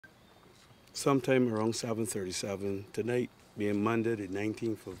sometime around 7:37 tonight, being Monday the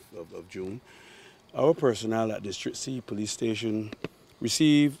 19th of June, our personnel at District C Police Station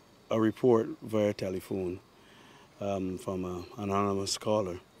received a report via telephone from an anonymous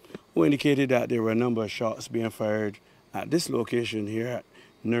caller who indicated that there were a number of shots being fired at this location here at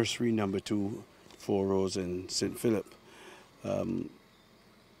Nursery No.2, 4 Roads in St. Philip.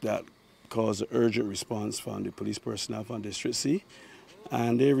 That caused an urgent response from the police personnel from District C,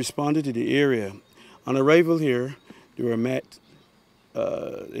 and they responded to the area. On arrival here, they were met,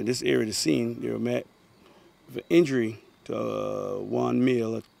 in this area, the scene, they were met with injury to one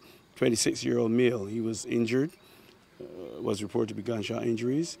male, a 26-year-old male. He was injured, was reported to be gunshot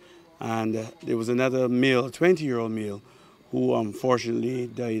injuries, and there was another male, a 20-year-old male, who unfortunately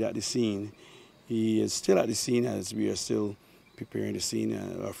died at the scene. He is still at the scene as we are still preparing the scene.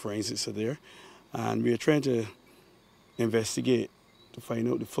 Our forensics are there, and we are trying to investigate to find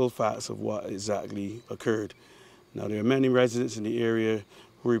out the full facts of what exactly occurred. Now, there are many residents in the area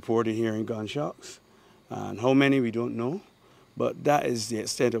who reported hearing gunshots, and how many we don't know, but that is the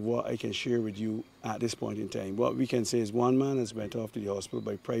extent of what I can share with you at this point in time. What we can say is one man has went off to the hospital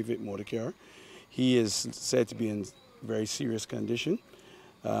by private motor car. He is said to be in very serious condition.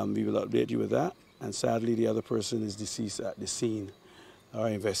 We will update you with that, and sadly the other person is deceased at the scene. Our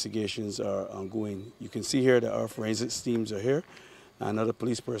investigations are ongoing. You can see here that our forensics teams are here, and other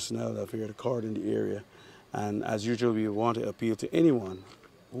police personnel have here to cordon the area. And as usual, we want to appeal to anyone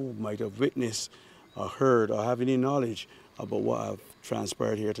who might have witnessed or heard or have any knowledge about what have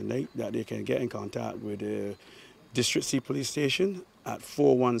transpired here tonight, that they can get in contact with the District C Police Station at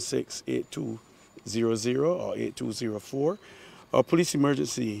 416-8200 or 8204, or Police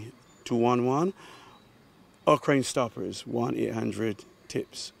Emergency 211, or Crime Stoppers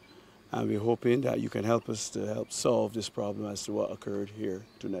 1-800-TIPS. And we're hoping that you can help us to help solve this problem as to what occurred here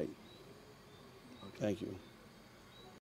tonight. Thank you.